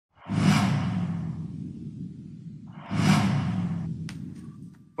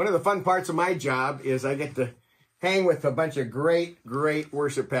one of the fun parts of my job is I get to hang with a bunch of great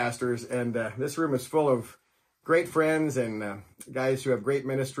worship pastors, and this room is full of great friends and guys who have great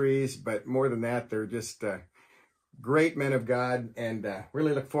ministries, but more than that, they're just great men of God, and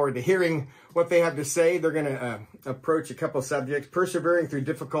really look forward to hearing what they have to say. They're going to approach a couple subjects: persevering through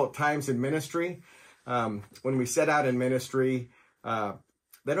difficult times in ministry. When we set out in ministry,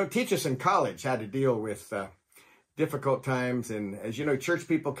 they don't teach us in college how to deal with difficult times. And as you know, church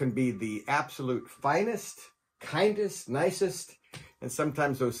people can be the absolute finest, kindest, nicest, and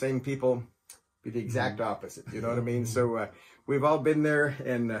sometimes those same people be the exact opposite. You know what I mean? So we've all been there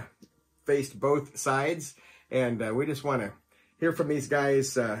and faced both sides. And we just want to hear from these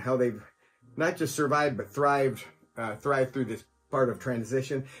guys how they've not just survived, but thrived through this part of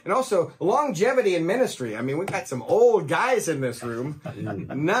transition. And also longevity in ministry. I mean, we've got some old guys in this room,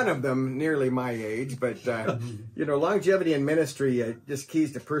 none of them nearly my age, but, you know, longevity in ministry just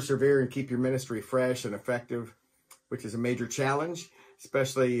keys to persevere and keep your ministry fresh and effective, which is a major challenge,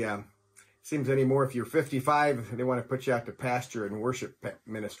 especially seems anymore if you're 55, they want to put you out to pasture and worship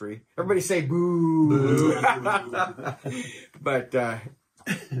ministry. Everybody say boo. Boo. But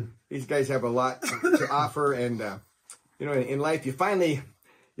these guys have a lot to offer, and you know, in life you finally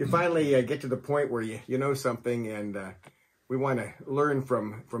get to the point where you know something, and we want to learn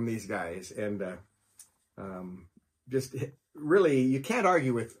from these guys, and just really you can't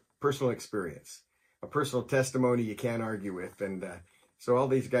argue with personal experience, a personal testimony you can't argue with, and so all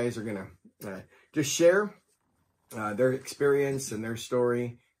these guys are going to just share their experience and their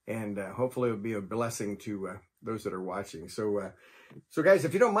story, and hopefully it'll be a blessing to those that are watching. So, so guys,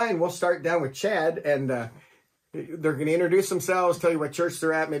 if you don't mind, we'll start down with Chad, and they're going to introduce themselves, tell you what church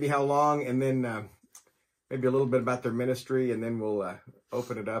they're at, maybe how long, and then maybe a little bit about their ministry, and then we'll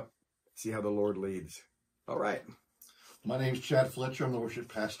open it up, see how the Lord leads. All right. My name's Chad Fletcher. I'm the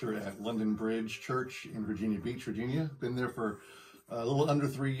worship pastor at London Bridge Church in Virginia Beach, Virginia. Been there for a little under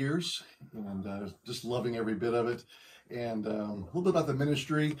 3 years, and just loving every bit of it. And a little bit about the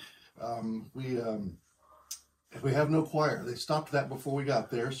ministry. We have no choir. They stopped that before we got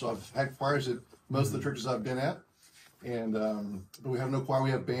there, so I've had choirs at most of the churches I've been at. And but we have no choir.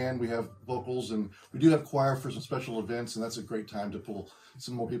 We have band, we have vocals, and we do have choir for some special events, and that's a great time to pull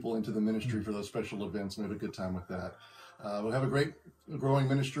some more people into the ministry for those special events, and we have a good time with that. We have a great growing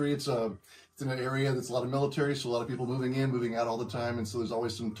ministry. It's in an area that's a lot of military, so a lot of people moving in, moving out all the time, and so there's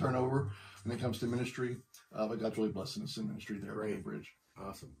always some turnover when it comes to ministry. But God's really blessing us in ministry there at the Bridge.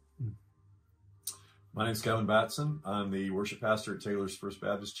 Awesome. My name's Kevin Batson. I'm the worship pastor at Taylor's First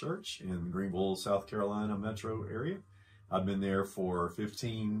Baptist Church in Greenville, South Carolina metro area. I've been there for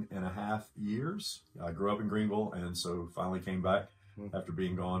 15 and a half years. I grew up in Greenville, and so finally came back after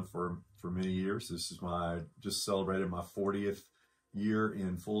being gone for many years. This is just celebrated my 40th year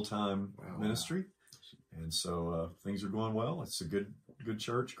in full-time ministry. And so things are going well. It's a good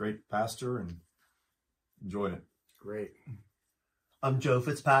church, great pastor, and enjoying it. Great. I'm Joe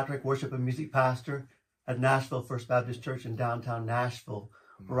Fitzpatrick, worship and music pastor at Nashville First Baptist Church in downtown Nashville.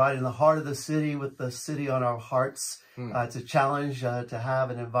 We're right in the heart of the city with the city on our hearts. It's a challenge to have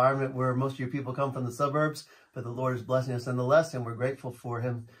an environment where most of your people come from the suburbs, but the Lord is blessing us nonetheless, and we're grateful for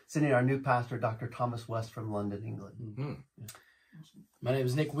him sending our new pastor, Dr. Thomas West from London, England. My name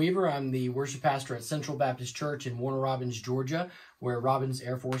is Nick Weaver. I'm the worship pastor at Central Baptist Church in Warner Robins, Georgia, where Robins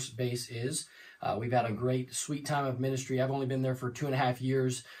Air Force Base is. We've had a great, sweet time of ministry. I've only been there for 2.5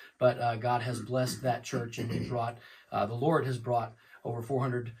 years, but God has blessed that church, and the Lord has brought over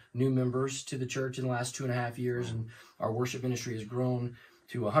 400 new members to the church in the last 2.5 years, and our worship ministry has grown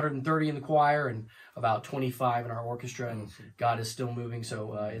to 130 in the choir and about 25 in our orchestra, and God is still moving.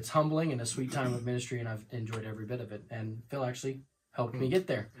 So it's humbling and a sweet time of ministry, and I've enjoyed every bit of it. And Phil actually helped me get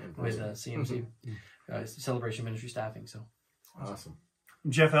there with CMC, Celebration Ministry Staffing. So awesome. I'm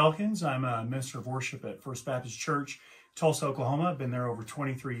Jeff Elkins. I'm a minister of worship at First Baptist Church, Tulsa, Oklahoma. I've been there over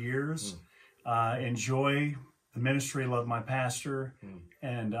 23 years. Enjoy the ministry, love my pastor,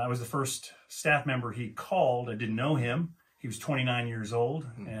 and I was the first staff member he called. I didn't know him. He was 29 years old,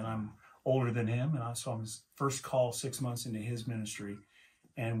 and I'm older than him, and I saw his first call 6 months into his ministry,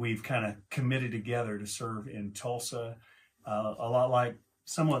 and we've kind of committed together to serve in Tulsa,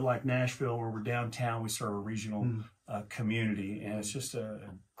 somewhat like Nashville, where we're downtown. We serve a regional community, and it's just a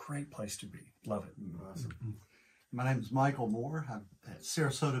great place to be. Love it. Awesome. My name is Michael Moore. I'm at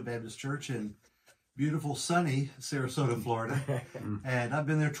Sarasota Baptist Church in beautiful, sunny Sarasota, Florida, and I've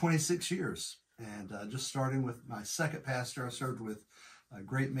been there 26 years. And just starting with my second pastor, I served with a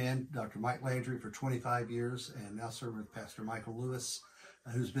great man, Dr. Mike Landry, for 25 years, and now serving with Pastor Michael Lewis,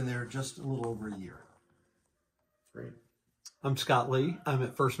 who's been there just a little over a year. Great. I'm Scott Lee. I'm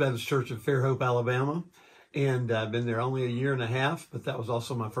at First Baptist Church in Fairhope, Alabama. And I've been there only a year and a half, but that was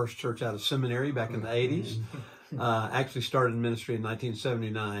also my first church out of seminary back in the 80s. Actually started in ministry in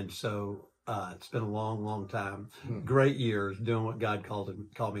 1979, so it's been a long, long time. Great years doing what God called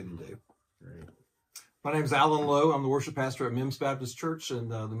me to do. Great. My name is Alan Lowe. I'm the worship pastor at Mims Baptist Church in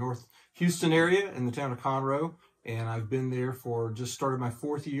the North Houston area in the town of Conroe. And I've been there just started my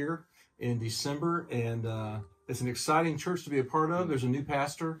 4th year in December. And it's an exciting church to be a part of. There's a new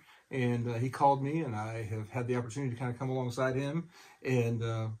pastor. And he called me, and I have had the opportunity to kind of come alongside him. And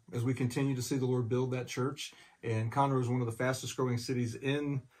as we continue to see the Lord build that church, and Conroe is one of the fastest growing cities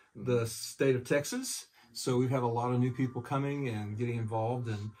in the state of Texas. So we've had a lot of new people coming and getting involved,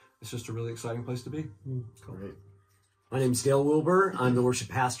 and it's just a really exciting place to be. Cool. Great. My name is Dale Wilbur. I'm the worship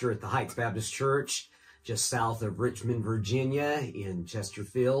pastor at the Heights Baptist Church, just south of Richmond, Virginia, in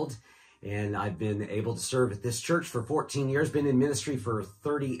Chesterfield. And I've been able to serve at this church for 14 years, been in ministry for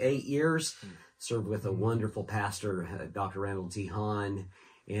 38 years, served with a wonderful pastor, Dr. Randall T. Hahn.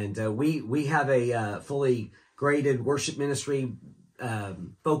 And we have a fully graded worship ministry,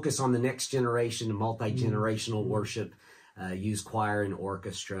 focus on the next generation, multi-generational worship, use choir and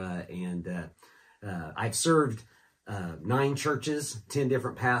orchestra. And I've served 9 churches, 10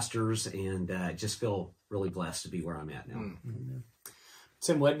 different pastors, and just feel really blessed to be where I'm at now.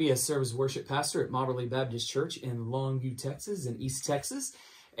 Tim Whedbee has served as worship pastor at Mobberly Baptist Church in Longview, Texas, in East Texas.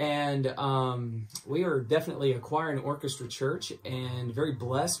 And we are definitely a choir and orchestra church, and very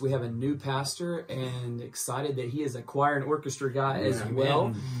blessed. We have a new pastor, and excited that he is a choir and orchestra guy as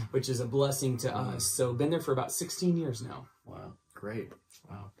well, which is a blessing to us. So been there for about 16 years now. Wow. Great.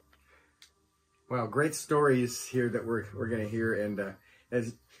 Wow. Well, great stories here that we're going to hear. And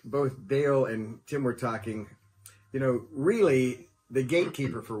as both Dale and Tim were talking, you know, really the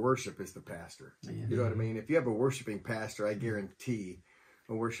gatekeeper for worship is the pastor. You know what I mean? If you have a worshiping pastor, I guarantee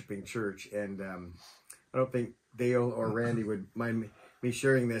a worshiping church. And I don't think Dale or Randy would mind me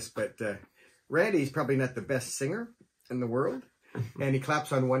sharing this, but Randy's probably not the best singer in the world. And he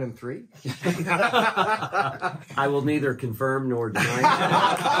claps on 1 and 3. I will neither confirm nor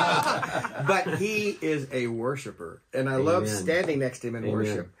deny. But he is a worshiper. And I love standing next to him in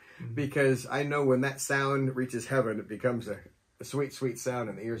worship, because I know when that sound reaches heaven, it becomes a sweet, sweet sound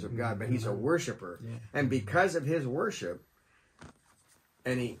in the ears of God. But he's a worshiper. And because of his worship,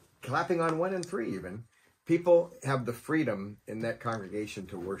 and he clapping on 1 and 3 even, people have the freedom in that congregation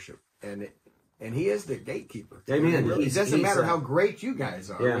to worship. And he is the gatekeeper. Amen. Really, it doesn't matter how great you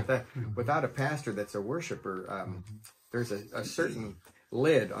guys are. Without a pastor that's a worshiper, there's a certain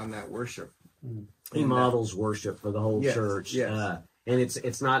lid on that worship. He models worship for the whole church. And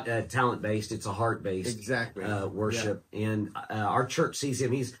it's not talent-based, it's a heart-based worship. And our church sees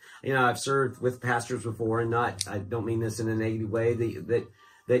him. He's, you know, I've served with pastors before, and I don't mean this in a negative way,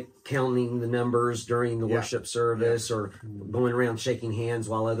 that counting the numbers during the worship service or going around shaking hands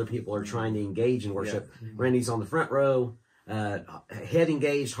while other people are trying to engage in worship. Randy's on the front row, head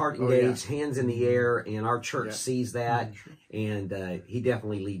engaged, heart engaged, hands in the air, and our church sees that, and he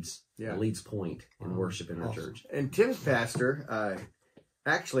definitely leads point in worship in our church. And Tim's pastor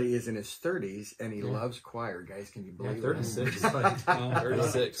actually is in his 30s, and he loves choir. Guys, can you believe 36.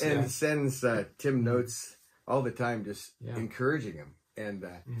 36. And sends Tim notes all the time, just encouraging him. And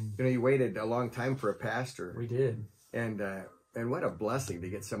you know, he waited a long time for a pastor. We did. And what a blessing to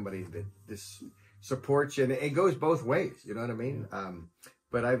get somebody that just supports you. And it goes both ways, you know what I mean?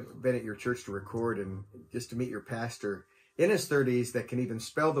 But I've been at your church to record, and just to meet your pastor in his 30s that can even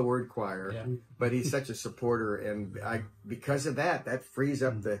spell the word choir, but he's such a supporter. And because of that frees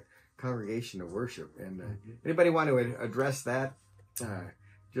up the congregation to worship. And anybody want to address that?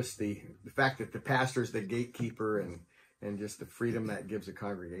 Just the fact that the pastor's the gatekeeper, and just the freedom that gives a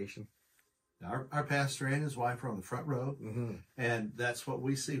congregation. Our pastor and his wife are on the front row, and that's what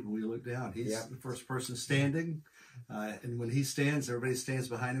we see when we look down. He's the first person standing, and when he stands, everybody stands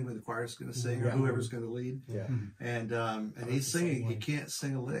behind him when the choir's going to sing or whoever's going to lead. And he's singing. He can't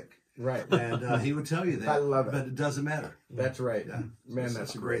sing a lick. Right. And he would tell you that. I love it. But it doesn't matter. That's right. Man,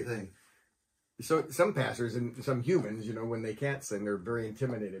 that's a great thing. So some pastors and some humans, you know, when they can't sing, they're very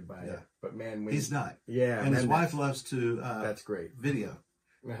intimidated by it. But man, he's not. Yeah. And his wife loves to that's great. Video.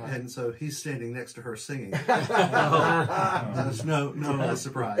 And so he's standing next to her singing. There's no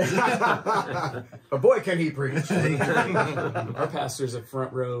surprise. But boy, can he preach. Our pastor's a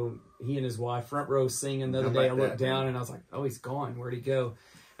front row. He and his wife, front row singing. The other day I looked down and I was like, oh, he's gone. Where'd he go?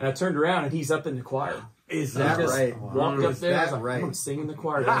 And I turned around and he's up in the choir. Is that right? Walked up there. I was like, I'm singing the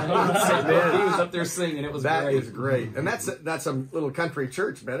choir. He was up there singing. It was great. That is great. And that's a little country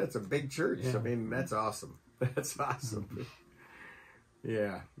church, man. It's a big church. I mean, that's awesome. That's awesome.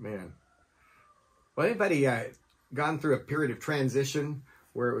 Yeah, man. Well, anybody gone through a period of transition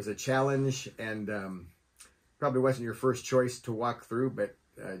where it was a challenge and probably wasn't your first choice to walk through, but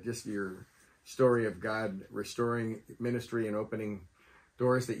just your story of God restoring ministry and opening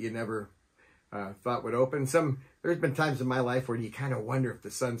doors that you never thought would open? There's been times in my life where you kind of wonder if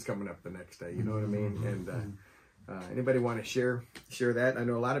the sun's coming up the next day. You know what I mean? And anybody want to share that? I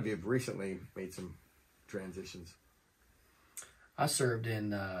know a lot of you have recently made some transitions. I served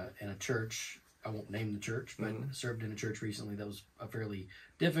in a church. I won't name the church, but served in a church recently that was a fairly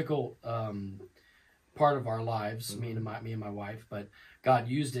difficult part of our lives, me and my wife. But God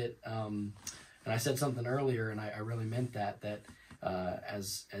used it, and I said something earlier, and I really meant that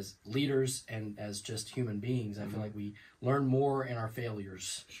as leaders and as just human beings, I feel like we learn more in our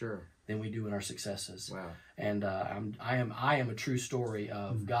failures than we do in our successes. Wow. And I am a true story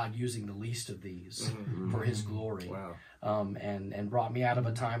of God using the least of these for His glory. Wow. And brought me out of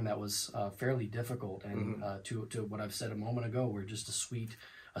a time that was fairly difficult, and to what I've said a moment ago, we're just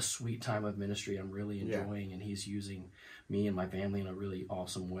a sweet time of ministry I'm really enjoying, and He's using me and my family in a really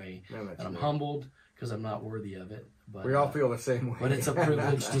awesome way. Man, and I'm humbled because I'm not worthy of it. But we all feel the same way. But it's a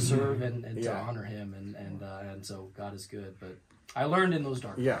privilege to serve and to honor Him, and so God is good. But I learned in those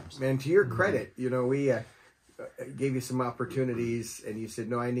dark times. And to your credit, you know, we gave you some opportunities, and you said,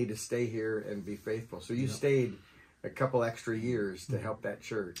 "No, I need to stay here and be faithful." So you stayed a couple extra years to help that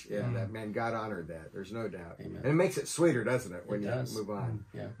church, and man, God honored that. There's no doubt. Amen. And it makes it sweeter, doesn't it, when you move on?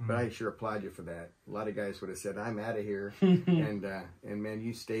 Yeah. But I sure applaud you for that. A lot of guys would have said, "I'm out of here," and man,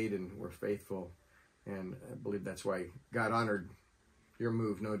 you stayed and were faithful, and I believe that's why God honored your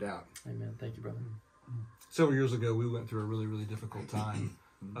move, no doubt. Amen. Thank you, brother. Several years ago, we went through a really, really difficult time.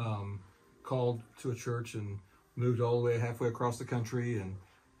 Called to a church and moved all the way halfway across the country, and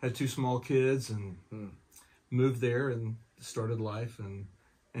had 2 small kids, and moved there and started life, and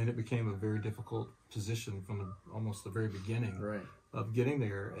it became a very difficult position from almost the very beginning of getting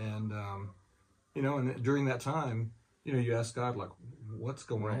there. And you know, and during that time, you know, you ask God, like, what's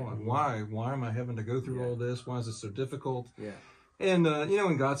going on? Why am I having to go through all this? Why is it so difficult? And you know,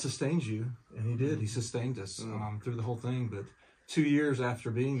 and God sustains you, and He did. He sustained us through the whole thing. But 2 years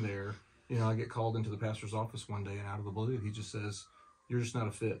after being there, you know, I get called into the pastor's office one day, and out of the blue, he just says, "You're just not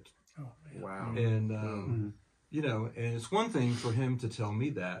a fit." Oh, man. Wow. And you know, and it's one thing for him to tell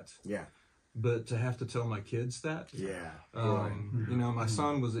me that, but to have to tell my kids that, you know, my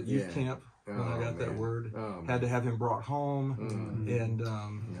son was at youth camp when I got that word. Had to have him brought home, and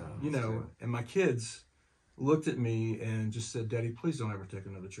you know, and my kids looked at me and just said, "Daddy, please don't ever take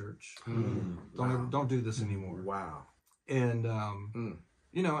another church. Don't do this anymore." Wow. And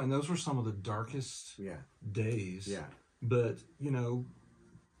you know, and those were some of the darkest days. But you know,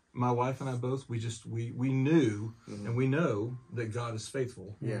 my wife and I both, we knew and we know that God is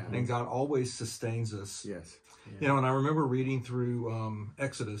faithful, and God always sustains us. You know, and I remember reading through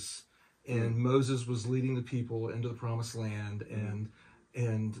Exodus, and Moses was leading the people into the promised land, and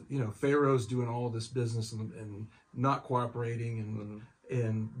you know, Pharaoh's doing all this business and not cooperating,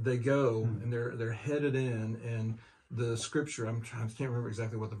 and they go and they're headed in, and the scripture, I can't remember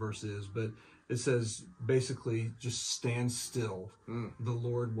exactly what the verse is, but it says basically, just stand still. The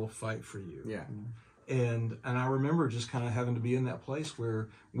Lord will fight for you. And I remember just kind of having to be in that place where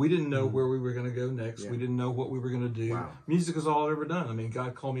we didn't know where we were going to go next. We didn't know what we were going to do. Music is all I've ever done. I mean,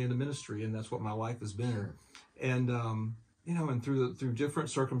 God called me into ministry, and that's what my life has been. And you know, and through different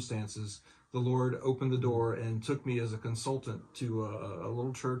circumstances, the Lord opened the door and took me as a consultant to a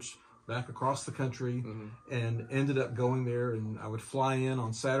little church back across the country, and ended up going there. And I would fly in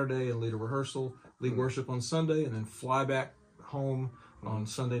on Saturday and lead a rehearsal, lead worship on Sunday, and then fly back home on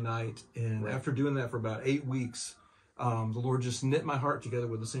Sunday night. And after doing that for about 8 weeks, the Lord just knit my heart together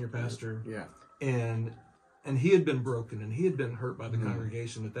with the senior pastor. And he had been broken, and he had been hurt by the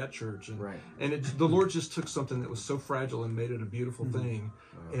congregation at that church. And the Lord just took something that was so fragile and made it a beautiful thing.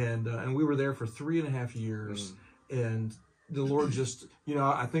 And we were there for 3.5 years. And the Lord just, you know,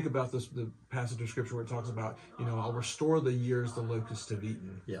 I think about the passage of scripture where it talks about, you know, I'll restore the years the locusts have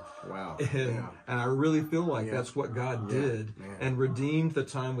eaten. Wow. And I really feel like that's what God did, and redeemed the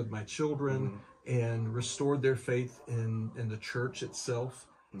time with my children, and restored their faith in the church itself.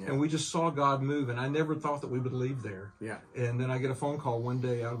 And we just saw God move, and I never thought that we would leave there. And then I get a phone call one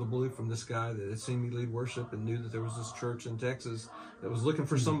day out of the blue from this guy that had seen me lead worship and knew that there was this church in Texas that was looking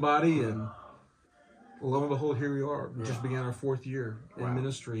for somebody, and lo and behold, here we are. We just began our 4th year in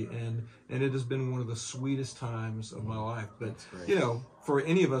ministry, and it has been one of the sweetest times of my life. But you know, for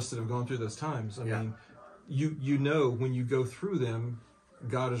any of us that have gone through those times, I mean, you know, when you go through them,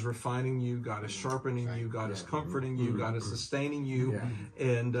 God is refining you, God is sharpening you, God is comforting you, God is sustaining you.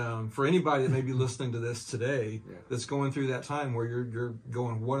 And for anybody that may be listening to this today that's going through that time where you're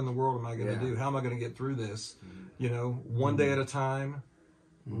going, what in the world am I going to do? How am I going to get through this? You know, one day at a time,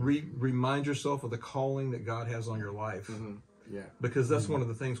 remind yourself of the calling that God has on your life. Because that's one of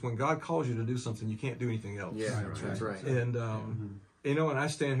the things, when God calls you to do something, you can't do anything else. That's right. And, you know, and I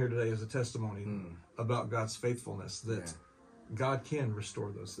stand here today as a testimony about God's faithfulness, that God can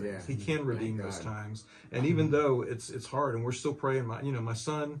restore those things. He can redeem those times. And even though it's hard, and we're still praying, my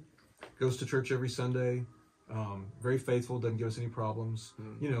son goes to church every Sunday, very faithful, doesn't give us any problems.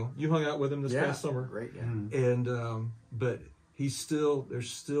 You know, you hung out with him this past summer. Great, And, but there's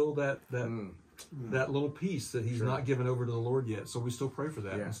still that little piece that he's not given over to the Lord yet. So we still pray for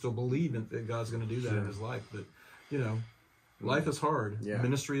that and still believe that God's going to do that in his life. But, you know, life is hard.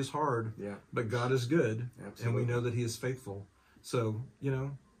 Ministry is hard. But God is good. And we know that he is faithful. So, you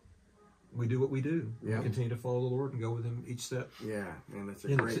know, we do what we do. We continue to follow the Lord and go with him each step. And that's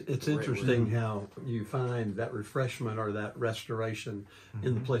it's interesting how you find that refreshment or that restoration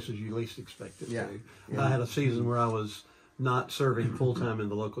in the places you least expect it to. I had a season where I was not serving full-time in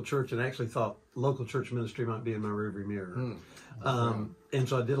the local church and actually thought local church ministry might be in my rearview mirror. And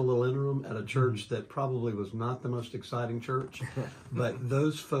so I did a little interim at a church that probably was not the most exciting church, but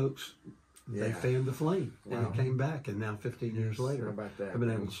those folks, they fanned the flame and it came back, and now 15 years later, I've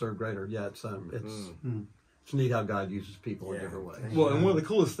been able to serve greater. It's neat how God uses people in different ways. Well, and one of the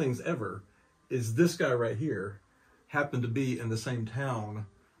coolest things ever is this guy right here happened to be in the same town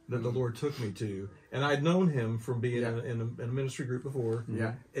that the Lord took me to, and I'd known him from being in a ministry group before.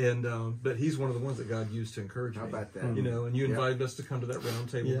 And but he's one of the ones that God used to encourage me. How about that? You know, and you invited us to come to that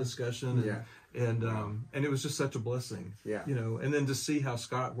roundtable discussion, and it was just such a blessing. You know, and then to see how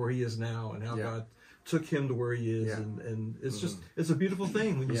Scott, where he is now, and how God took him to where he is, and it's just, it's a beautiful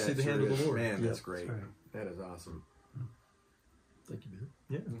thing when you see the hand of the Lord. Man, that's great. That is awesome. Thank you,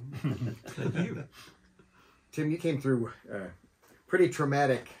 Yeah. man. Thank you. Tim, you came through pretty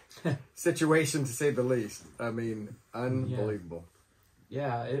traumatic situation, to say the least. I mean, unbelievable.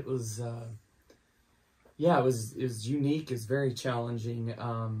 Yeah, it was. It was unique. It's very challenging.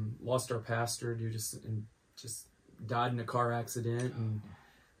 Lost our pastor due to just died in a car accident, and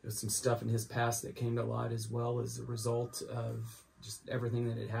there was some stuff in his past that came to light as well as a result of just everything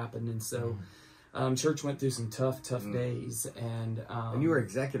that had happened. And so, church went through some tough days. And you were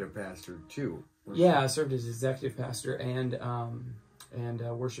executive pastor too. Yeah, I served as executive pastor and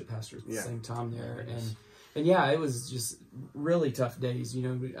worship pastor at the same time there. And yeah, it was just really tough days. You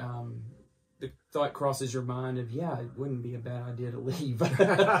know, the thought crosses your mind of, it wouldn't be a bad idea to leave,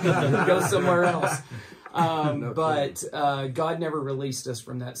 go somewhere else. But God never released us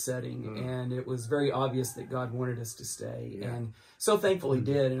from that setting, and it was very obvious that God wanted us to stay, and so thankfully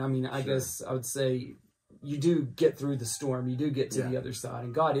did. And I mean, I guess I would say, you do get through the storm, you do get to the other side,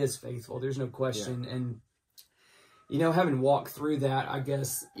 and God is faithful. There's no question. And you know, having walked through that, I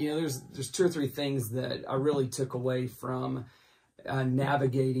guess, you know, there's 2 or 3 things that I really took away from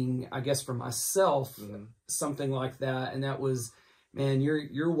navigating, I guess, for myself, something like that. And that was, man,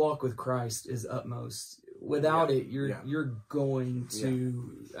 your walk with Christ is utmost. Without it, you're going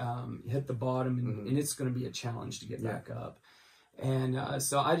to hit the bottom, and it's going to be a challenge to get back up. And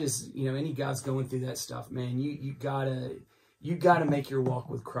so I just, you know, any guys going through that stuff, man, you gotta make your walk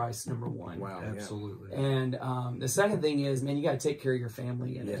with Christ number one. Wow, absolutely. And the second thing is, man, you got to take care of your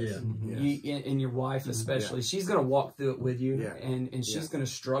family and and your wife especially. She's gonna walk through it with you, and she's gonna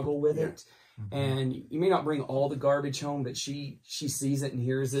struggle with it. And you may not bring all the garbage home, but she sees it and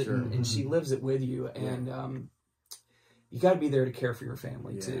hears it, and she lives it with you. And you got to be there to care for your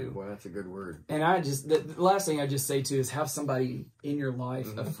family too. Well, that's a good word. And I just, the last thing I just say too is have somebody in your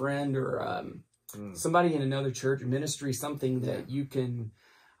life, a friend or somebody in another church, ministry, something that you can,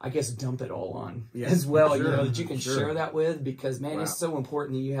 I guess, dump it all on as well. You know, that you can share that with, because man, it's so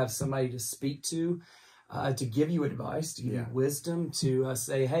important that you have somebody to speak to give you advice, to give you wisdom, to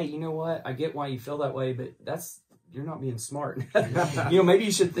say, hey, you know what? I get why you feel that way, but you're not being smart. You know, maybe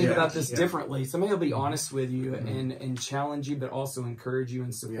you should think about this differently. Somebody will be honest with you and challenge you, but also encourage you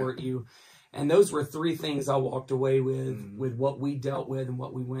and support you. And those were 3 things I walked away with what we dealt with and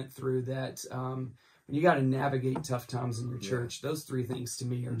what we went through, that when you got to navigate tough times in your church, those 3 things to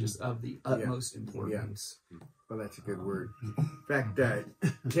me are just of the utmost importance. Well, that's a good word. In fact,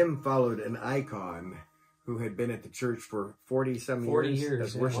 Tim followed an icon who had been at the church for 40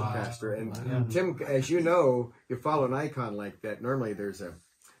 years as worship pastor. And Tim, as you know, you follow an icon like that, normally there's a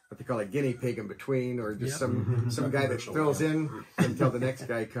what they call a guinea pig in between, or just some guy that fills in until the next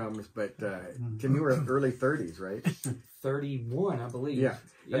guy comes. But Tim, you were in early 30s, right? 31, I believe. Yeah.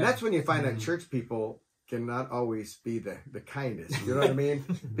 And that's when you find that church people cannot always be the kindest. You know what I mean?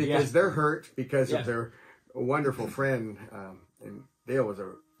 Because they're hurt because of their wonderful friend, and Dale was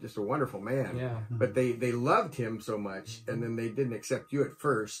just a wonderful man. Yeah. But they loved him so much, and then they didn't accept you at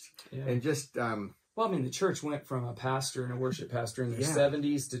first, and just. Well, I mean, the church went from a pastor and a worship pastor in their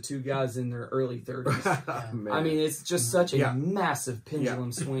 70s to two guys in their early 30s. I mean, it's just such a massive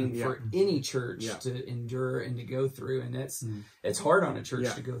pendulum swing for any church to endure and to go through, and it's hard on a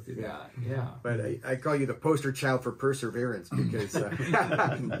church to go through that. Yeah. But I call you the poster child for perseverance, because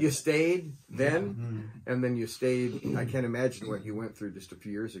you stayed then, and then you stayed. I can't imagine what you went through just a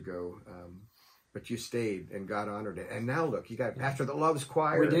few years ago. But you stayed, and God honored it. And now look, you got a pastor that loves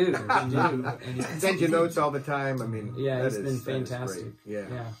choir. We do. And send you notes all the time. I mean, it's been fantastic.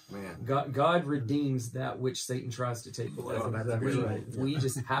 Yeah, man. God redeems that which Satan tries to take away. That's right. We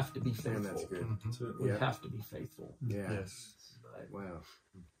just have to be faithful. Man, that's good. We have to be faithful. Yeah. Yes. Wow.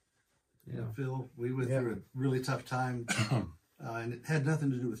 Yeah, Phil, we went through a really tough time, and it had nothing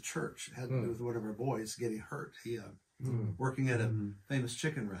to do with church. It had to do with one of our boys getting hurt. He working at a famous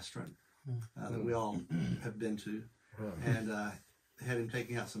chicken restaurant that we all have been to, and had him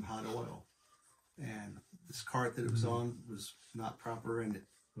taking out some hot oil, and this cart that it was on was not proper, and it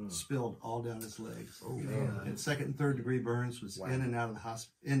spilled all down his legs. And second and third degree burns. Was in and out of the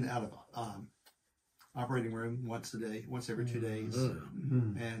hospital, in and out of operating room once every 2 days,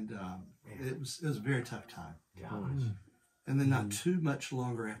 and it was a very tough time. And then not too much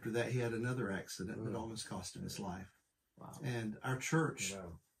longer after that, he had another accident that almost cost him his life. And our church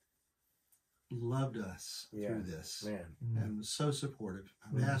loved us through this, and was so supportive.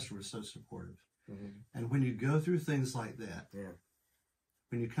 Our pastor was so supportive. And when you go through things like that,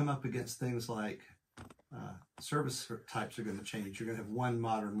 when you come up against things like service types are going to change, you're going to have one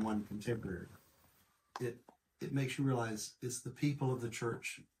modern, one contemporary. It makes you realize it's the people of the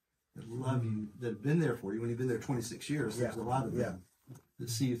church that love you, that have been there for you. When you've been there 26 years, there's a lot of them that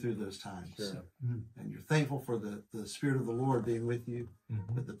see you through those times. And you're thankful for the Spirit of the Lord being with you,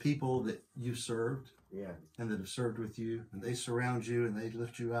 but the people that you served and that have served with you, and they surround you and they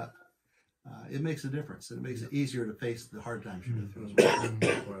lift you up, it makes a difference, and it makes it easier to face the hard times you go through as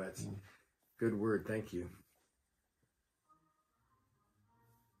well. Well, that's a good word. Thank you.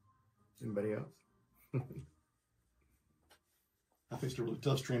 Anybody else? I faced a really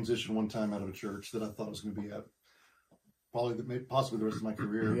tough transition one time out of a church that I thought I was going to be at possibly the rest of my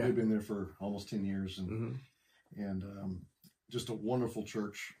career. We've been there for almost 10 years, and just a wonderful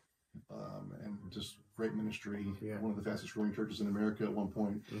church, and just great ministry. One of the fastest growing churches in America at one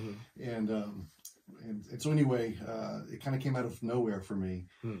point. And so anyway, it kind of came out of nowhere for me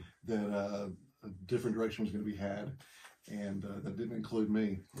that a different direction was going to be had. And that didn't include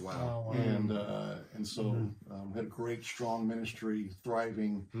me. Wow. And so had a great, strong ministry,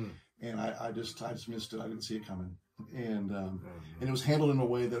 thriving, and I just missed it. I didn't see it coming, and it was handled in a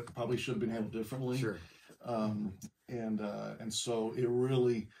way that probably should have been handled differently. Sure. And so it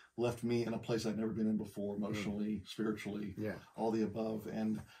really left me in a place I'd never been in before, emotionally, spiritually, all the above.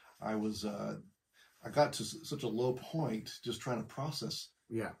 And I got to such a low point just trying to process.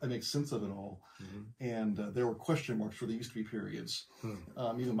 I make sense of it all, and there were question marks where there used to be periods.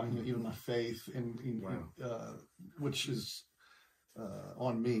 Even my faith, which is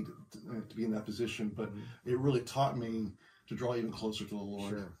on me to be in that position, but it really taught me to draw even closer to the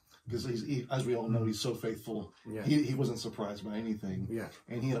Lord, because as we all know, He's so faithful. He wasn't surprised by anything,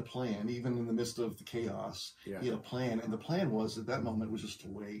 and He had a plan, even in the midst of the chaos. He had a plan, and the plan was at that moment was just to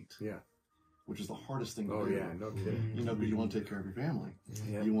wait. Which is the hardest thing to do. No kidding. Because you want to take care of your family.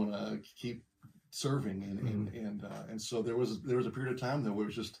 You want to keep serving, and so there was a period of time there where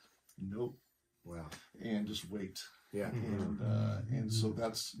it was just nope. Wow. And just wait. And so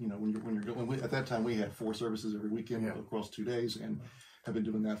that's when you're going. At that time we had 4 services every weekend across 2 days, and have been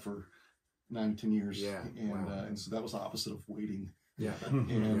doing that for 9 to 10 years. And so that was the opposite of waiting.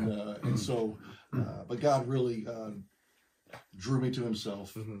 And so, but God really. Drew me to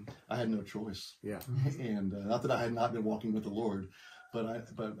Himself. I had no choice. And not that I had not been walking with the Lord, but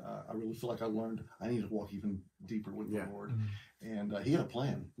I really feel like I learned I need to walk even deeper with the Lord. And He had a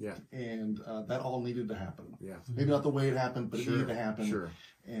plan. And that all needed to happen. Maybe not the way it happened, but it needed to happen.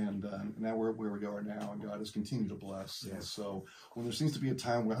 And now we're where we are now, and God has continued to bless. And so when there seems to be a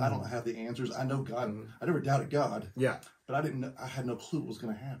time where I don't have the answers, I know God. I never doubted God. But I didn't. I had no clue what was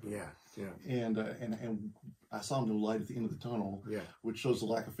going to happen. And I saw no light at the end of the tunnel, which shows the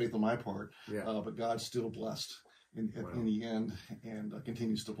lack of faith on my part. But God still blessed, in the end, and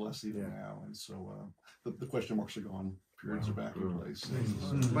continues to bless even now. And so the question marks are gone. Periods are back in place.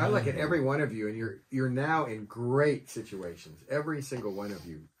 Well, I look at every one of you, and you're now in great situations. Every single one of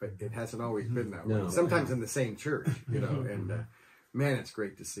you, but it hasn't always been that way. Sometimes in the same church, and man, it's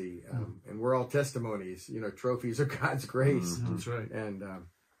great to see. And we're all testimonies, trophies of God's grace. That's right. And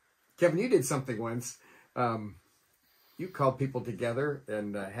Kevin, you did something once. You called people together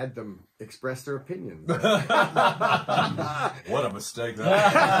and had them express their opinions. What a mistake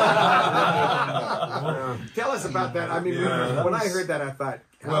that Tell us about that. I mean, when I heard that, I thought,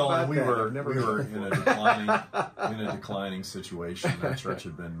 we were in a declining situation. That church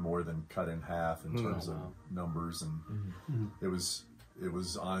had been more than cut in half in terms of numbers, and it was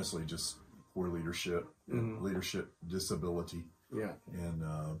honestly just poor leadership and leadership disability. Yeah, and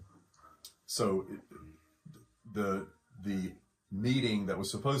so the meeting that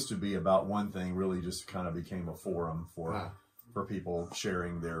was supposed to be about one thing really just kind of became a forum for people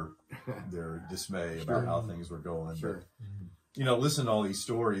sharing their dismay about how things were going. Sure. But, listen to all these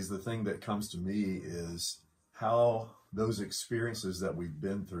stories. The thing that comes to me is how those experiences that we've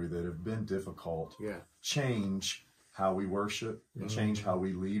been through that have been difficult change how we worship, change how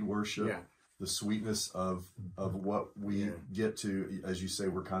we lead worship. The sweetness of what we get to, as you say,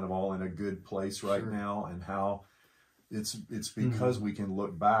 we're kind of all in a good place right now, and how it's because we can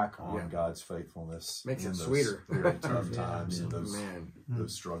look back on God's faithfulness. Makes in it those sweeter. very tough times and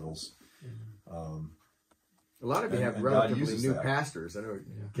those struggles. A lot of you have relatively new pastors. I know,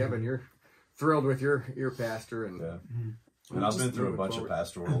 Kevin, you're thrilled with your pastor, and and I've been through a bunch of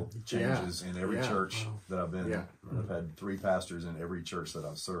pastoral changes in every church that I've been in. I've had 3 pastors in every church that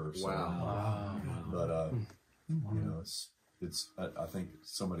I've served. So, but it's I think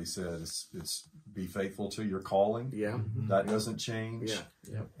somebody said it's be faithful to your calling. That doesn't change.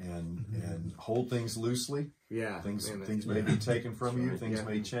 And hold things loosely. Things may be taken from you. Things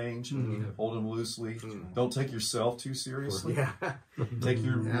may change. Hold them loosely. Don't take yourself too seriously. Take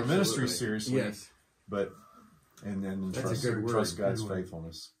your ministry seriously. But and then trust God's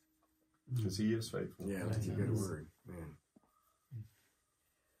faithfulness, because He is faithful. Yeah, that's a good word, man.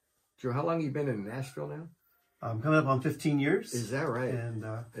 Joe, how long have you been in Nashville now? I'm coming up on 15 years. Is that right? And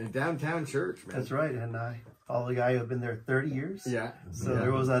in downtown church, man. That's right. And I follow a guy who's been there 30 years. Yeah. So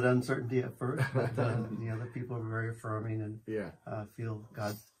there was that uncertainty at first, but the people are very affirming, and feel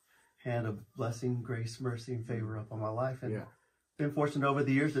God's hand of blessing, grace, mercy, and favor up on my life. And been fortunate over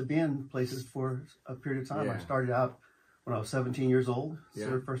the years to be in places for a period of time. I started out when I was 17 years old.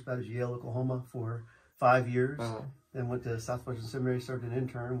 Served First Baptist Yale, Oklahoma for 5 years. Then went to Southwestern Seminary, served an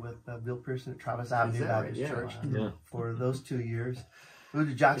intern with Bill Pearson at Travis Avenue Baptist Church for those 2 years. Moved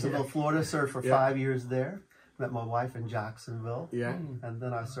to Jacksonville, Florida, served for 5 years there. Met my wife in Jacksonville. And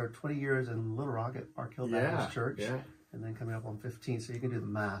then I served 20 years in Little Rock at Park Hill Baptist Church. And then coming up on 15, so you can do the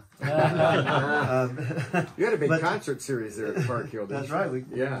math. You had a big concert series there at Park Hill. That's right. We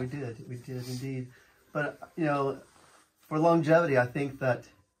did indeed. But for longevity, I think that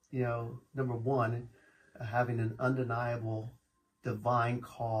number one, having an undeniable divine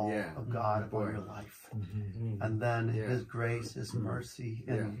call of God upon your life, and then His grace, His mercy,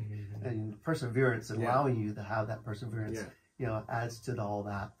 and perseverance, and allowing you to have that perseverance, adds to all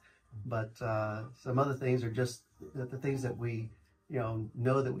that. But some other things are just the things that we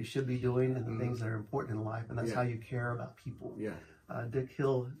know that we should be doing, and the things that are important in life, and that's how you care about people. Dick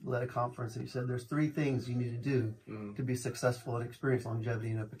Hill led a conference, and he said there's 3 things you need to do to be successful and experience longevity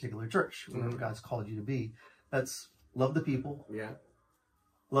in a particular church, wherever God's called you to be. That's love the people.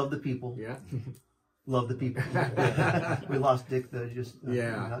 Love the people. Love the people. We lost Dick though.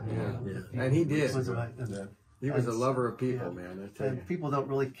 And he did. He was a lover of people, man. And people don't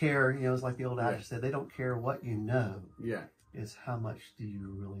really care. It's like the old adage said, they don't care what you know. It's how much do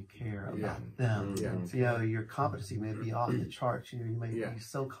you really care about them. So, your competency may be off the charts. You may be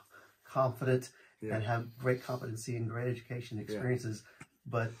so confident and have great competency and great education experiences,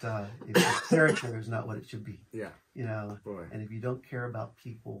 but if your character is not what it should be, and if you don't care about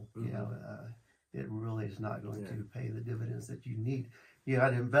people, it really is not going to pay the dividends that you need. You got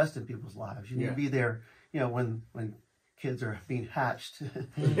to invest in people's lives. You need to be there, when kids are being hatched,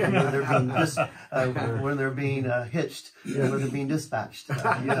 when they're being when they're being hitched, when they're being dispatched. Those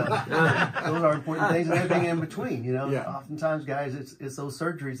are important things, and everything in between. Oftentimes, guys, it's those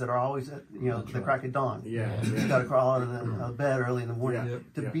surgeries that are always at the crack of dawn. You got to crawl out of the bed early in the morning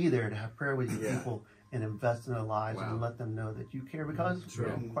to be there, to have prayer with your people and invest in their lives and let them know that you care. Because,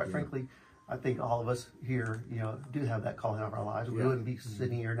 quite frankly, I think all of us here, do have that calling of our lives. We wouldn't be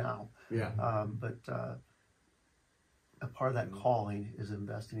sitting here now. But a part of that calling is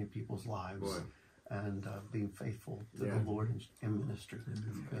investing in people's lives. and being faithful to the Lord in ministry.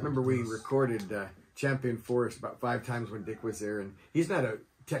 I remember we recorded Champion Forest about 5 times when Dick was there, and he's not a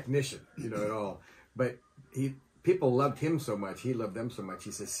technician, at all, but people loved him so much. He loved them so much.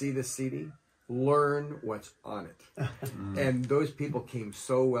 He says, "See this CD? Learn what's on it." And those people came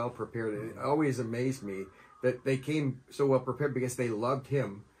so well prepared. It always amazed me that they came so well prepared because they loved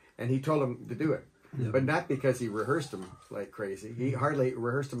him, and he told them to do it. But not because he rehearsed them like crazy. He hardly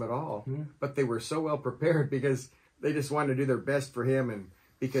rehearsed them at all. But they were so well prepared because they just wanted to do their best for him, and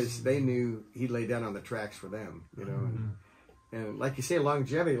because they knew he laid down on the tracks for them, And like you say,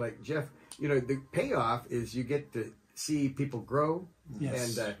 longevity, like Jeff, the payoff is you get to see people grow,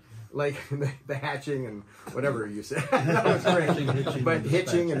 and like the hatching and whatever you said. That was great. But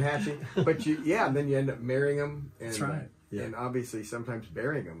hitching and hatching. But and then you end up marrying them. And, That's right. And obviously sometimes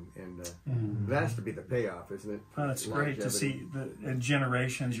burying them. And that has to be the payoff, isn't it? Well, it's great to see the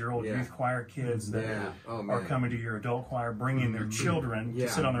generations, your old youth choir kids that are coming to your adult choir, bringing their children to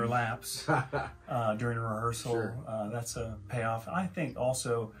sit on their laps during a rehearsal. Sure. That's a payoff. I think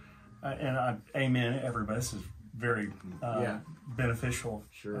also, and amen, everybody, this is very beneficial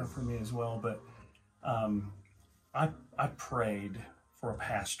for me as well. But I prayed for a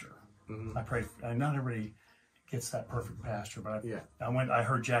pastor. I prayed, and not everybody gets that perfect pastor, but I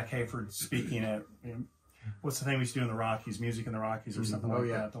heard Jack Hayford speaking at, what's the thing we used to do in the Rockies, Music in the Rockies or something like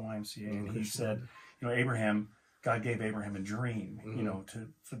that at the YMCA, and he said, God gave Abraham a dream,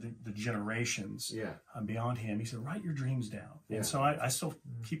 for the generations beyond him. He said, write your dreams down. And so I still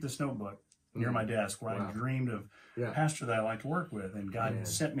keep this notebook near my desk where I dreamed of a pastor that I like to work with, and God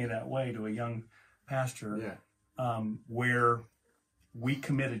sent me that way to a young pastor where we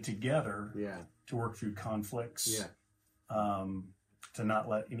committed together to work through conflicts, to not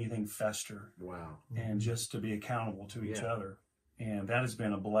let anything fester, and just to be accountable to each other. And that has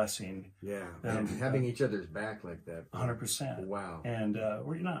been a blessing. And having each other's back like that. 100%. Wow. And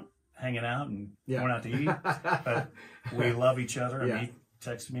we're not hanging out and going out to eat, but we love each other. And he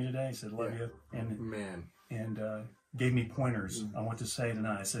texted me today, he said, love you. And gave me pointers on what to say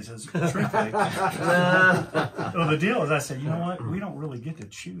tonight. So he says, truthfully, well, the deal is, I said, you know what? We don't really get to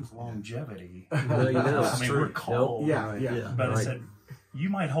choose longevity. We're called. But I said, you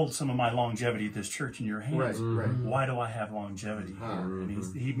might hold some of my longevity at this church in your hands. Why do I have longevity here?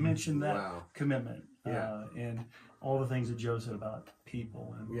 And he mentioned that commitment and all the things that Joe said about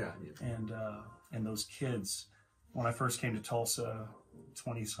people and those kids. When I first came to Tulsa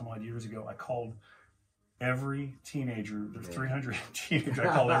 20 some odd years ago, I called every teenager, there's 300 teenagers, I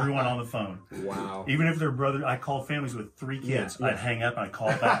called everyone on the phone. Wow. Even if they're brother, I called families with 3 kids. I'd hang up and I'd call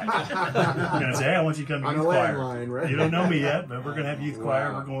back. And I'd say, hey, I want you to come to youth choir. Right? You don't know me yet, but we're going to have youth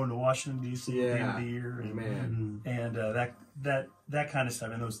choir. We're going to Washington, D.C. at the end of the year. And that kind of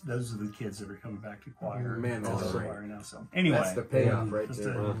stuff. And those are the kids that are coming back to choir. That's great. Choir now. So anyway. That's the payoff right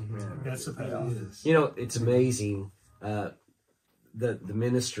there. That's the payoff. It's amazing. The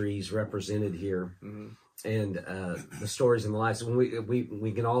ministries represented here, and the stories and the lives. When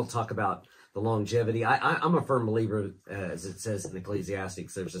we can all talk about the longevity. I'm a firm believer, as it says in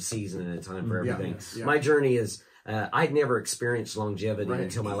Ecclesiastics, there's a season and a time for everything. My journey is I'd never experienced longevity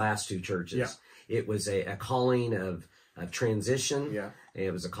until my last 2 churches. It was a calling of transition.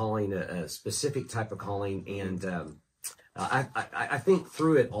 It was a calling, a specific type of calling, and I think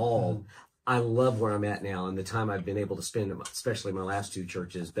through it all. I love where I'm at now and the time I've been able to spend, especially my last 2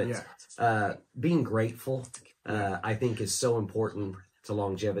 churches. But being grateful, I think, is so important to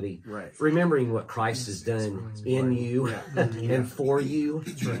longevity. Remembering what Christ has done in you and for you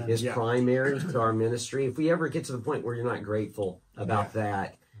is primary to our ministry. If we ever get to the point where you're not grateful about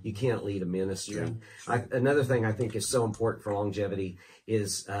that, you can't lead a ministry. Another thing I think is so important for longevity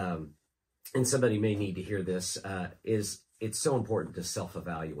is, and somebody may need to hear this, is it's so important to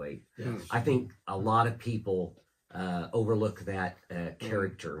self-evaluate. I think a lot of people overlook that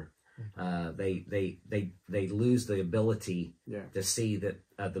character. They lose the ability to see that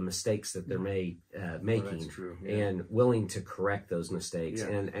the mistakes that they're making and willing to correct those mistakes.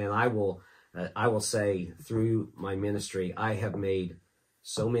 And I will say through my ministry, I have made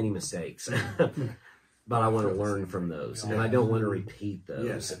so many mistakes. But I want to learn from those, and I don't want to repeat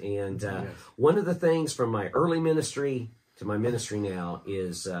those. And one of the things from my early ministry to my ministry now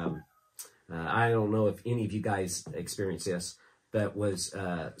is, I don't know if any of you guys experience this, but was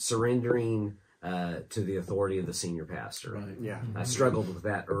surrendering to the authority of the senior pastor. I struggled with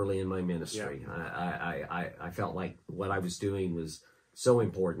that early in my ministry. I felt like what I was doing was so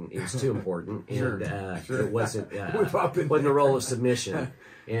important. It was too important, and it wasn't a role of submission.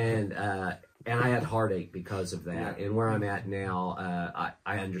 And And I had heartache because of that. And where I'm at now,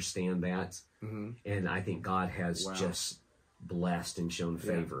 I understand that. And I think God has just blessed and shown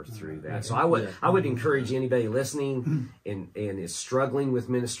favor through that. So I would encourage anybody listening and is struggling with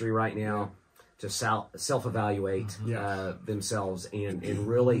ministry right now to self-evaluate themselves. And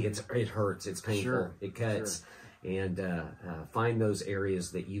really, it hurts. It's painful. It cuts. And find those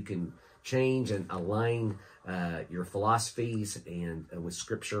areas that you can change and align your philosophies and with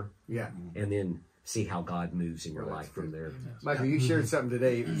Scripture. And then see how God moves in your life from there. Michael, you shared something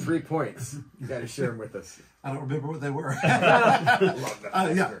today. 3 points. You got to share them with us. I don't remember what they were. Love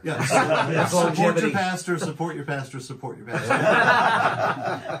that. Support your pastor, support your pastor, support your pastor.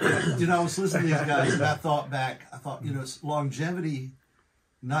 You know, I was listening to these guys and I thought, you know, it's longevity,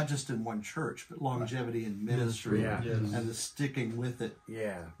 not just in one church, but longevity in ministry and the sticking with it.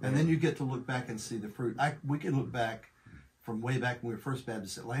 And then you get to look back and see the fruit. We can look back from way back when we were First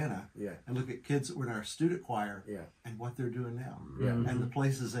Baptist Atlanta and look at kids that were in our student choir and what they're doing now and the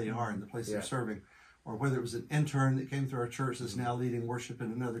places they are and the places they're serving. Or whether it was an intern that came through our church that's now leading worship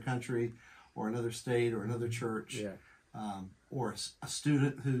in another country or another state or another church. Or a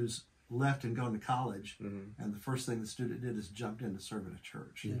student who's left and gone to college and the first thing the student did is jumped in to serve at a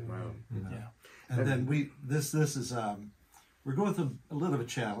church. You know? And then this is we're going through a little of a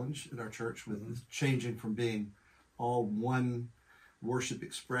challenge in our church with changing from being all one worship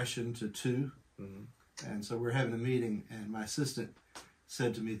expression to two. And so we're having a meeting and my assistant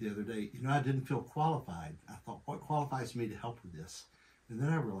said to me the other day, you know, I didn't feel qualified. I thought, what qualifies me to help with this? And then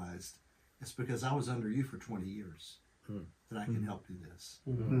I realized it's because I was under you for 20 years that I can help do this.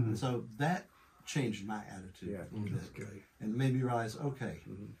 And so that changed my attitude a little bit and made me realize, okay,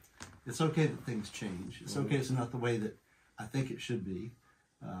 it's okay that things change. It's okay it's not the way that I think it should be.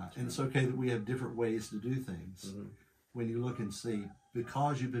 And it's okay that we have different ways to do things. When you look and see,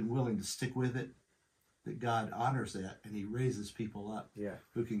 because you've been willing to stick with it, that God honors that and he raises people up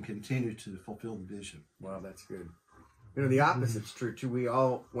who can continue to fulfill the vision. Wow, that's good. You know, the opposite's true too. We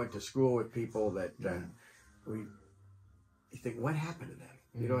all went to school with people that you think, what happened to them?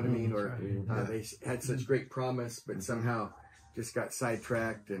 You know what I mean? Or they had such great promise, but somehow just got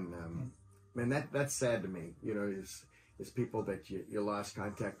sidetracked. And man, that's sad to me. You know, is people that you lost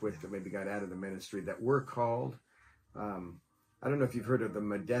contact with that maybe got out of the ministry that were called. I don't know if you've heard of the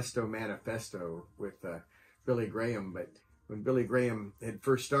Modesto Manifesto with Billy Graham, but when Billy Graham had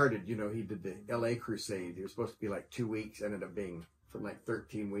first started, you know, he did the LA crusade. It was supposed to be like 2 weeks, ended up being from like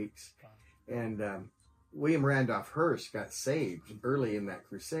 13 weeks. And William Randolph Hearst got saved early in that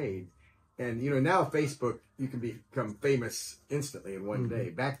crusade. And, you know, now Facebook, you can become famous instantly in one day.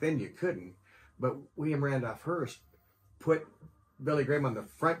 Back then you couldn't. But William Randolph Hearst put Billy Graham on the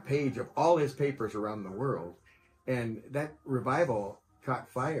front page of all his papers around the world. And that revival caught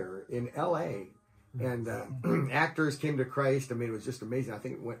fire in L.A. And actors came to Christ. I mean, it was just amazing. I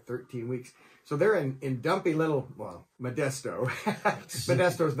think it went 13 weeks. So they're in dumpy little, well, Modesto.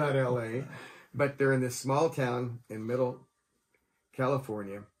 Modesto's not L.A., but they're in this small town in middle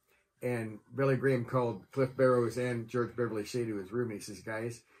California. And Billy Graham called Cliff Barrows and George Beverly Shea to his room. And he says,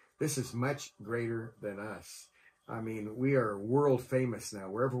 guys, this is much greater than us. I mean, we are world famous now.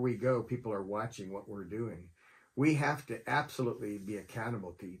 Wherever we go, people are watching what we're doing. We have to absolutely be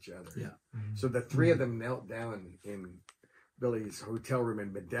accountable to each other. So the three of them knelt down in Billy's hotel room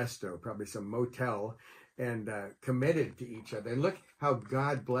in Modesto, probably some motel, and committed to each other. And look how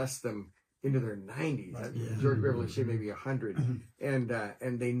God blessed them into their 90s. George Beverly Shea maybe 100,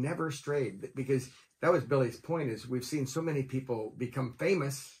 and they never strayed, because that was Billy's point. Is we've seen so many people become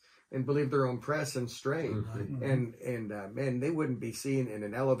famous and believe their own press and stray, and man, they wouldn't be seen in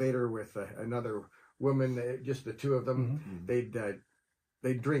an elevator with another woman, just the two of them.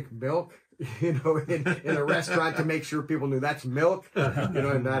 They'd drink milk, you know, in a restaurant to make sure people knew that's milk, you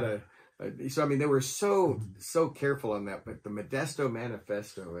know, and not a. So I mean, they were so careful on that. But the Modesto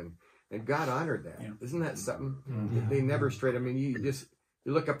Manifesto and God honored that. Isn't that something? They never strayed. I mean, you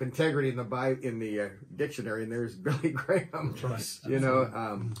look up integrity in the dictionary, and there's Billy Graham. You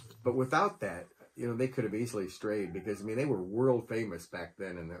know, but without that, you know, they could have easily strayed, because I mean, they were world famous back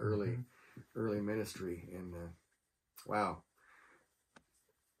then in the early ministry. And wow.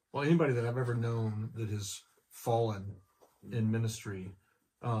 Well, anybody that I've ever known that has fallen in ministry,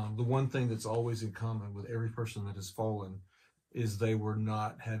 the one thing that's always in common with every person that has fallen is they were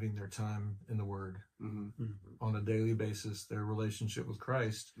not having their time in the Word on a daily basis. Their relationship with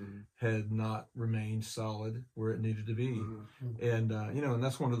Christ had not remained solid where it needed to be. And, you know, and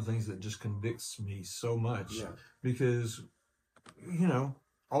that's one of the things that just convicts me so much, because, you know,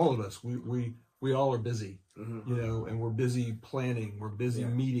 all of us, we we all are busy, Mm-hmm. you know, and we're busy planning, we're busy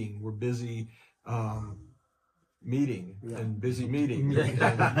meeting, we're busy meeting and busy meeting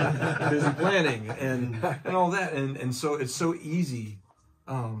and busy planning and all that. And so it's so easy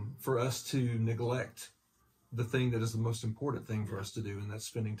for us to neglect the thing that is the most important thing for us to do, and that's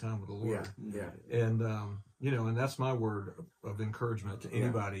spending time with the Lord. And, you know, and that's my word of encouragement to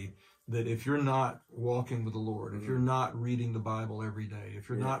anybody, that if you're not walking with the Lord, if you're not reading the Bible every day, if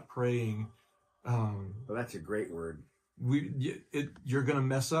you're not praying, well, that's a great word. You're going to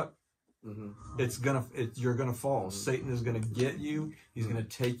mess up. You're going to fall. Satan is going to get you. He's going to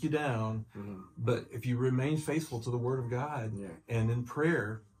take you down. But if you remain faithful to the Word of God and in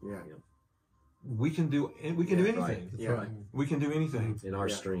prayer, we can do anything. Right. We can do anything. In our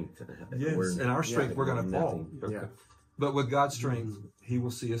strength. Yes, in our strength, we're going to fall. But with God's strength, He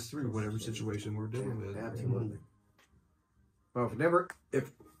will see us through whatever situation we're dealing with. Absolutely. Well,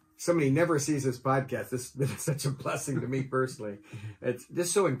 if somebody never sees this podcast, this has been such a blessing to me personally. It's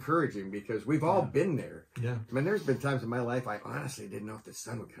just so encouraging because we've all been there. Yeah. I mean, there's been times in my life I honestly didn't know if the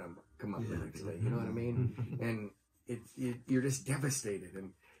sun would come up the next day. You know what I mean? And you're just devastated.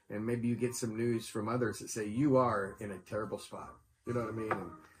 And maybe you get some news from others that say you are in a terrible spot. You know what I mean?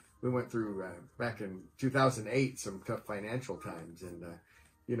 And we went through, back in 2008, some tough financial times. And,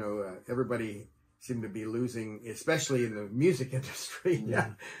 you know, everybody seemed to be losing, especially in the music industry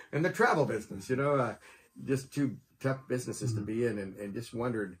and the travel business, you know, just two tough businesses to be in, and just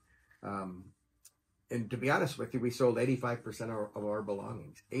wondered. And to be honest with you, we sold 85% of our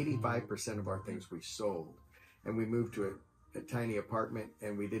belongings, 85% of our things we sold. And we moved to a tiny apartment,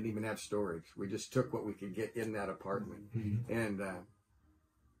 and we didn't even have storage. We just took what we could get in that apartment. And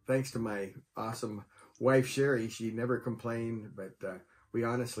thanks to my awesome wife, Sherry, she never complained, but we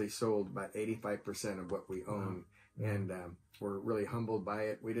honestly sold about 85% of what we own. And we're really humbled by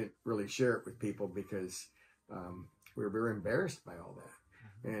it. We didn't really share it with people because we were very embarrassed by all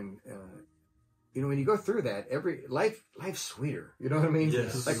that. And you know, when you go through that, life's sweeter. You know what I mean?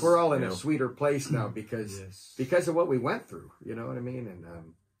 Yes. Like we're all in a sweeter place now because of what we went through. You know what I mean? And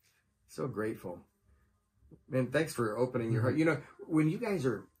so grateful. Man, thanks for opening your heart. You know, when you guys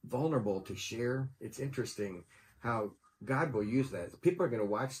are vulnerable to share, it's interesting how God will use that. People are going to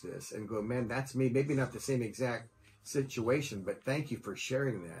watch this and go, man, that's me. Maybe not the same exact situation, but thank you for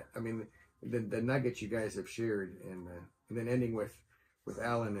sharing that. I mean, the nuggets you guys have shared, and then ending with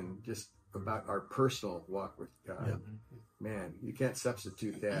Alan and just about our personal walk with God. Man, you can't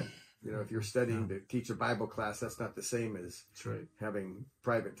substitute that. You know, if you're studying to teach a Bible class, that's not the same as having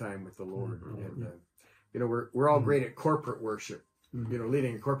private time with the Lord. And you know, we're all great at corporate worship, you know,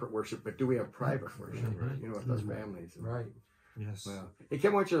 leading in corporate worship, but do we have private worship? You know, with those families. Right. Yes. Well, hey,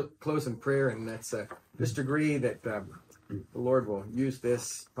 Kim, why don't you close in prayer, and let's just agree that the Lord will use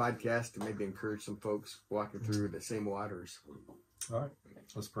this podcast to maybe encourage some folks walking through the same waters. All right,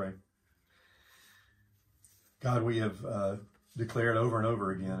 let's pray. God, we have declared over and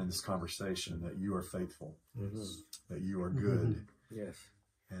over again in this conversation that you are faithful, that you are good,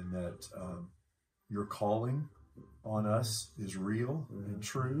 and that your calling on us is real and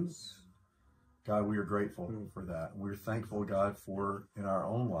true. God, we are grateful for that. We're thankful, God, for in our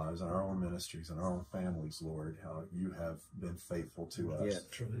own lives, in our own ministries, in our own families, Lord, how you have been faithful to us.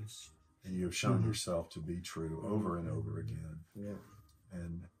 And you have shown yourself to be true over and over again.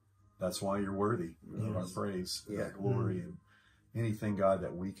 And that's why you're worthy of our praise, our glory, and anything, God,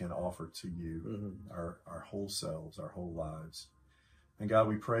 that we can offer to you, our whole selves, our whole lives. And God,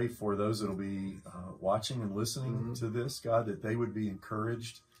 we pray for those that will be watching and listening to this, God, that they would be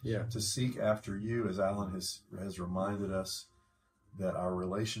encouraged to seek after you, as Alan has reminded us, that our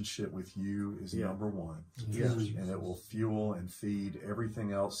relationship with you is number one. And it will fuel and feed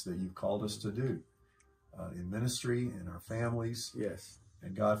everything else that you've called us to do in ministry, in our families.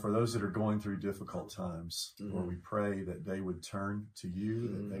 And God, for those that are going through difficult times, Lord, we pray that they would turn to you,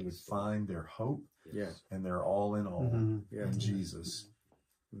 that they would find their hope and their all in all in Jesus,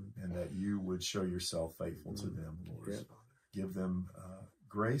 and that you would show yourself faithful to them, Lord. Give them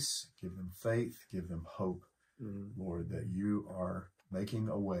grace, give them faith, give them hope, Lord, that you are making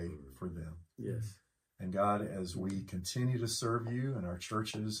a way for them. And God, as we continue to serve you in our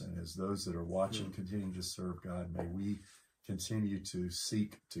churches, and as those that are watching continue to serve, God, may we continue to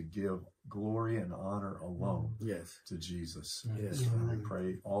seek to give glory and honor alone to Jesus. And we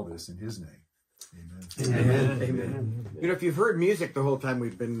pray all this in his name. Amen. You know, if you've heard music the whole time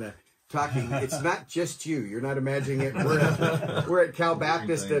we've been talking, it's not just you. You're not imagining it. We're at Cal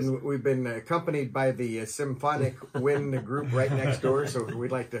Baptist, and we've been accompanied by the Symphonic Wind group right next door, so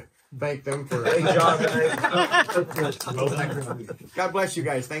we'd like to thank them for... God bless you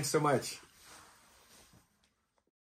guys. Thanks so much.